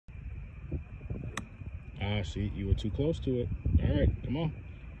Ah, see, you were too close to it. All right, come on.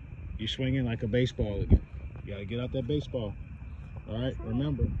 You're swinging like a baseball again. You gotta get out that baseball. All right,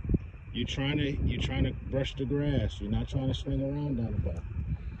 remember, you're trying to brush the grass. You're not trying to swing around down the ball. That's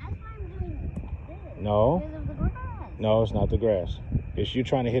why I'm doing this. No. Because of the grass. No, it's not the grass. It's you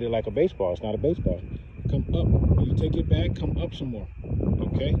trying to hit it like a baseball. It's not a baseball. Come up. When you take it back, come up some more.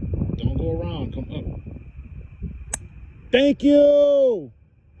 Okay? Don't go around. Come up. Thank you.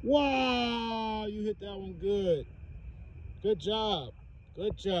 Wow, you hit that one good. Good job.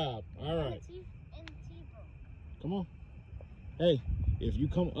 Good job. All right. Come on. Hey, if you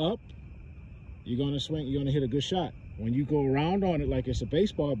come up, you're going to swing. You're going to hit a good shot. When you go around on it like it's a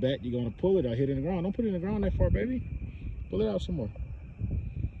baseball bat, you're going to pull it or hit it in the ground. Don't put it in the ground that far, baby. Pull it out some more.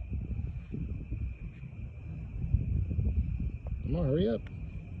 Come on, hurry up.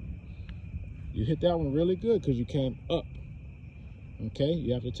 You hit that one really good because you came up. Okay,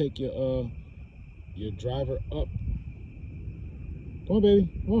 you have to take your driver up. Come on,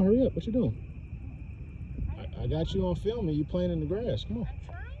 baby. Come on, hurry up. What you doing? I got you on film and you playing in the grass. Come on. I'm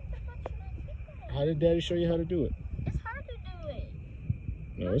trying to put my finger. How did Daddy show you how to do it? It's hard to do it.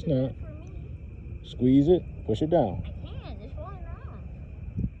 No, it's not. For me. Squeeze it. Push it down. I can. It's rolling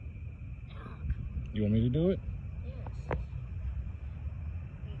around. You want me to do it? Yes.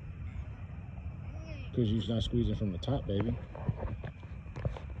 Because you're not squeezing from the top, baby.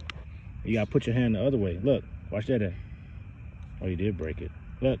 You gotta put your hand the other way. Look, watch that. Oh, you did break it.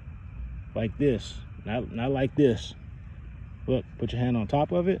 Look, like this, not like this. Look, put your hand on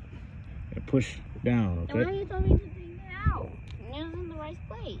top of it and push down. And why Okay. you told me to bring it out? It was in the right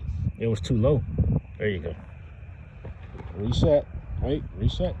place. It was too low. There you go. Reset. Wait,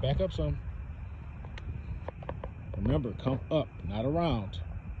 reset. Back up some. Remember, come up, not around.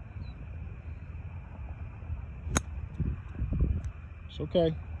 It's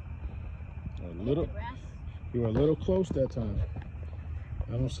okay. You were a little close that time.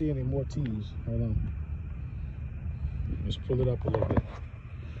 I don't see any more tees. Hold on. Let's pull it up a little bit.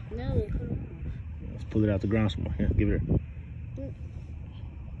 No. Let's pull it out the ground some more. Here, give it here.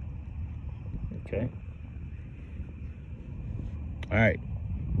 Okay. All right.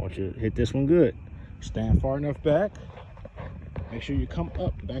 I want you to hit this one good. Stand far enough back. Make sure you come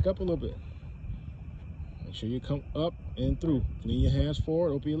up. Back up a little bit. Make sure you come up and through. Lean your hands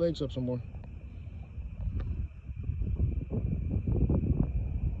forward. Open your legs up some more.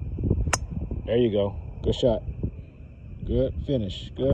 There you go. Good shot. Good finish. Good.